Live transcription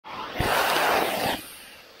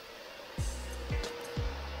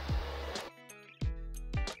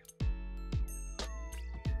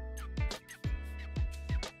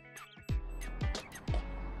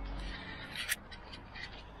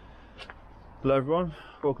Hello everyone,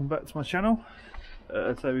 welcome back to my channel.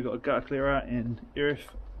 Today we've got a gutter clear out in Erith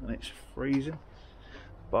and it's freezing,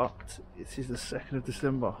 but it is the 2nd of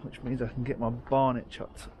December, which means I can get my barnet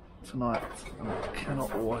chucked tonight and I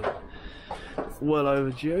cannot wait. Well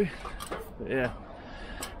overdue. But yeah,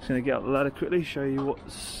 just going to get up the ladder quickly, show you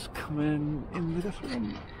what's coming in the gutter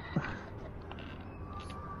room.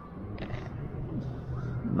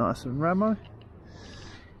 Nice and ramo.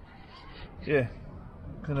 Yeah,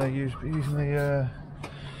 gonna be using the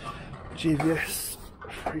GVS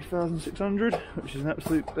 3600, which is an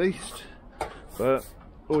absolute beast. But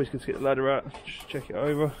always good to get the ladder out, just check it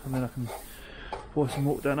over, and then I can pour some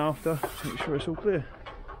water down after, make sure it's all clear.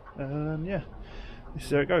 And yeah, this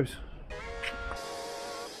is how it goes.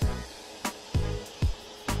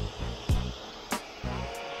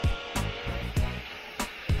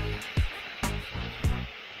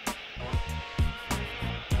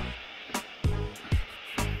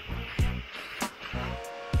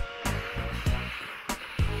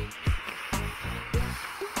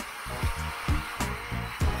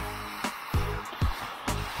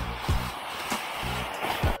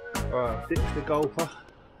 Alright, I've ditched the golfer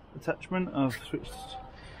attachment. I've switched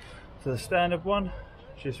to the standard one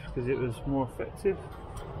just because it was more effective.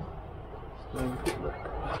 So have a quick look.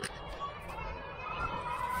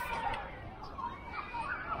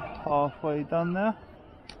 Halfway done now.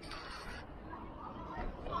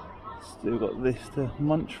 Still got this to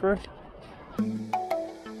munch through.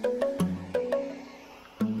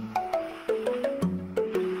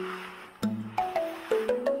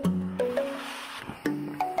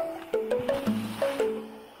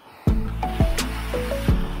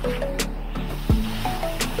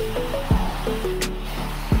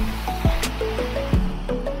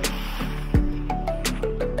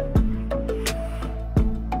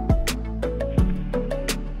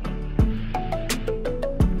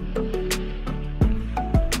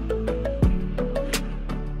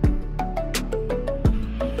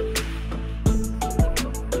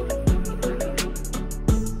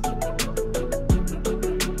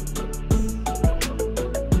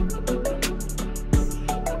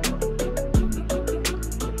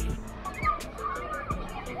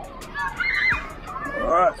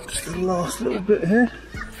 Alright, just the last little bit here.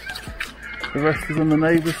 The rest is on the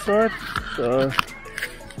neighbour's side, so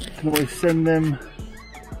you can always send them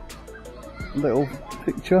a little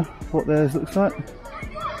picture of what theirs looks like.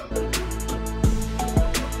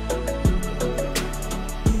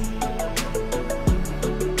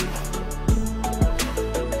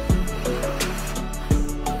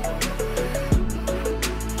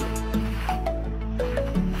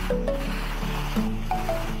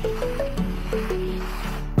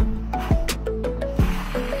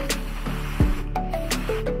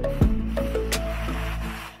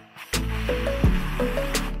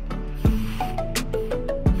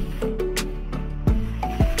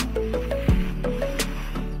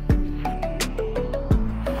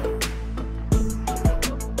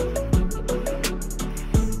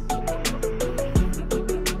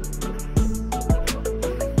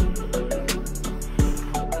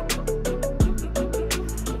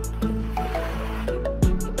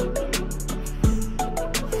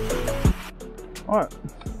 Alright,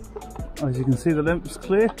 as you can see the length's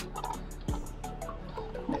clear.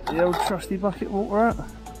 Get the old trusty bucket water out.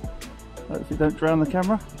 Hopefully don't drown the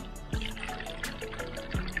camera.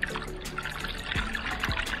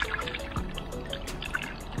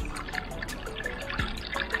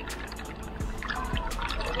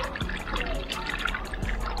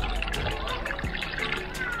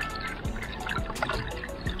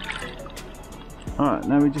 Alright,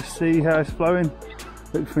 now we just see how it's flowing.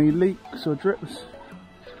 Look for any leaks or drips.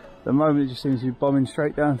 At the moment it just seems to be bombing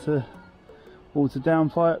straight down to water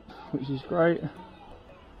downpipe, which is great.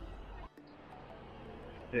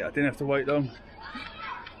 Yeah, I didn't have to wait long.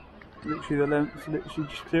 Literally the length's literally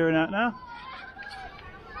just clearing out now.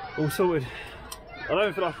 All sorted. I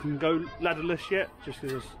don't feel like I can go ladderless yet, just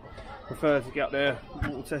because I prefer to get up there,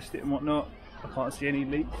 water test it and whatnot. I can't see any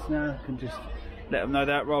leaks now. I can just let them know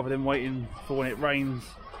that rather than waiting for when it rains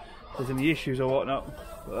if there's any issues or whatnot.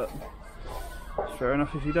 But it's fair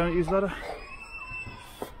enough if you don't use ladder.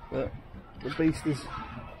 But the beast has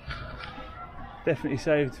definitely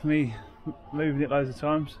saved me moving it loads of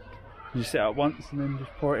times. You just set it up once and then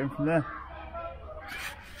just pour it in from there.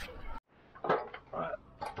 Right,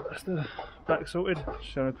 that's the back sorted.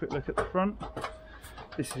 Showing a quick look at the front.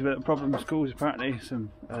 This is where the problem is caused. Apparently some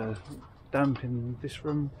damp in this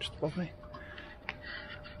room just above me.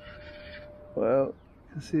 Well,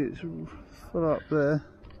 you can see it's full up there.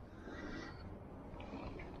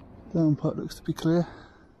 Down part looks to be clear.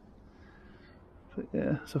 But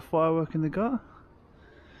yeah, it's a firework in the gutter.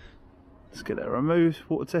 Let's get that removed,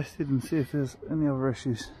 water tested, and see if there's any other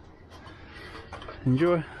issues.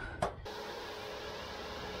 Enjoy.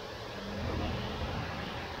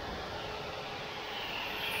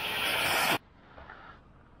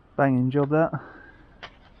 Banging job that.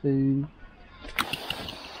 The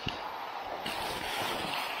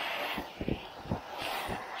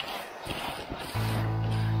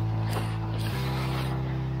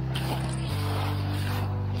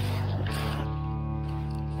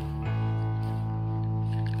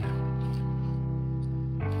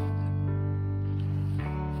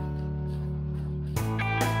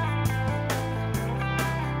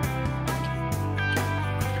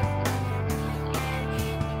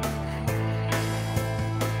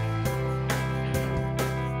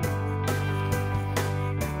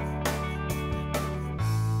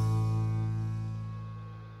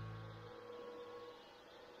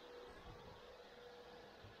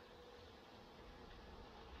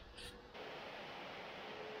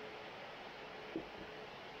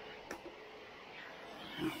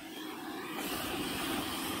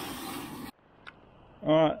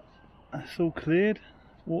alright, that's all cleared,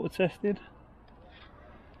 water tested.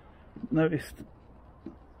 Noticed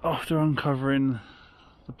after uncovering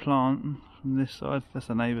the plant from this side, that's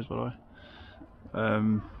the neighbour's by the way,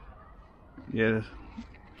 yeah, there's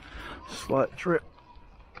a slight drip,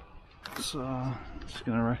 so just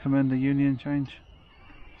going to recommend a union change.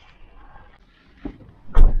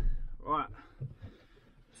 Right,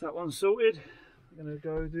 so that one's sorted. I'm going to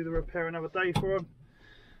go do the repair another day for them,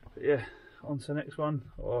 but yeah, on to the next one,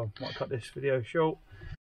 or I might cut this video short.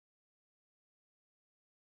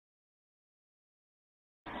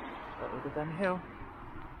 We'll go down the hill.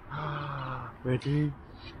 Ready?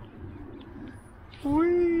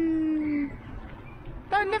 Whee!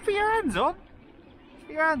 Don't lift, put your hands on!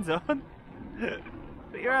 Put your hands on!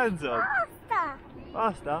 Put your hands on! Faster!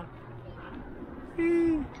 Faster?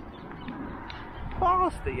 Whee!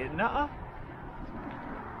 Faster, you nutter!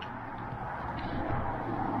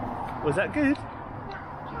 Was that good?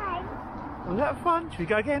 Okay. Was that fun? Should we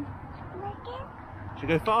go again? Should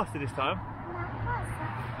we go faster this time?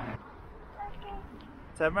 Faster. Okay.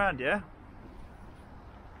 Turn round, yeah?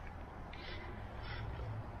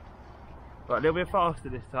 Right, a little bit faster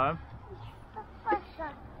this time. Faster.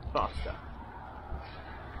 Faster.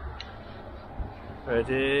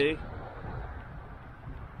 Ready?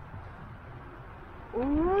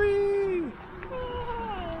 Whee!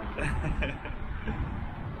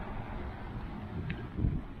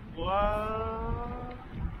 Wow!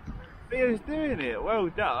 Theo's doing it. Well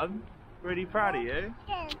done. Really proud of you.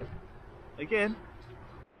 Again.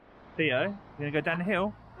 Theo, you gonna go down the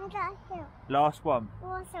hill? Down the hill. Last one.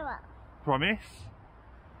 Last one. Promise?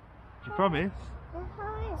 Do you promise? I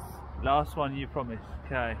promise. Last one, you promise.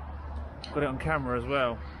 Okay. Got it on camera as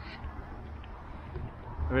well.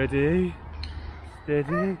 Ready?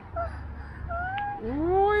 Steady.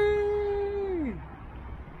 Whee!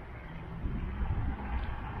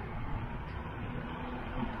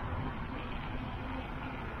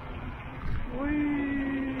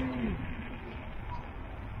 Whee!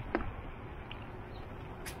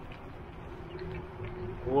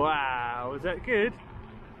 Wow, was that good?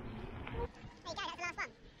 There you go, that's the last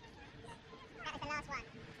one. That was the last one.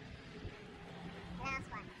 The last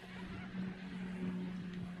one.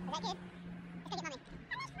 Is that good? Let's go get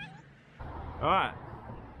mummy. Alright.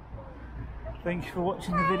 Thanks for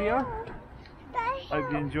watching the video.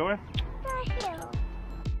 Hope you enjoy.